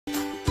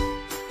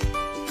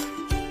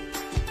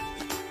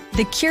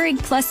The Keurig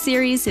Plus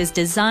series is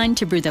designed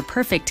to brew the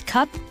perfect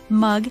cup,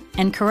 mug,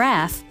 and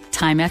carafe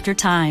time after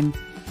time.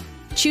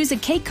 Choose a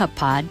K-Cup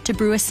pod to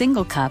brew a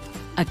single cup,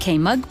 a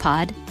K-Mug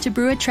pod to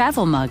brew a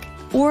travel mug,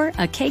 or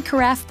a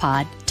K-Carafe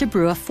pod to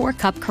brew a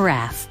 4-cup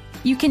carafe.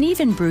 You can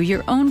even brew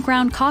your own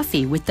ground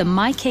coffee with the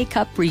My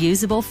K-Cup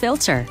reusable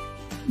filter.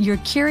 Your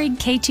Keurig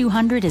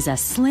K250 is a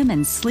slim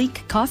and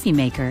sleek coffee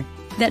maker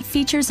that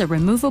features a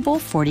removable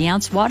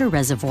 40-ounce water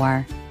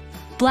reservoir.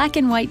 Black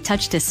and white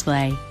touch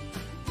display.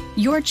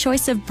 Your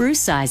choice of brew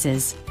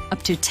sizes,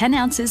 up to 10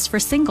 ounces for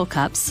single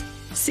cups,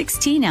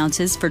 16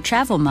 ounces for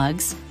travel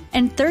mugs,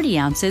 and 30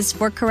 ounces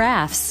for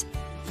carafes.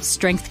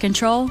 Strength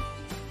control,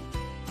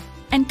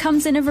 and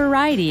comes in a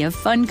variety of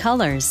fun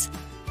colors.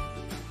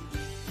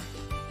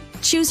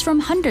 Choose from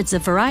hundreds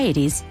of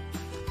varieties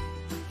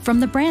from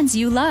the brands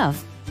you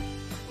love,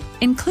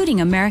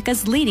 including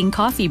America's leading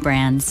coffee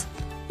brands,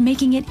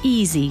 making it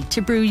easy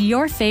to brew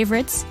your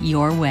favorites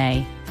your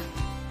way.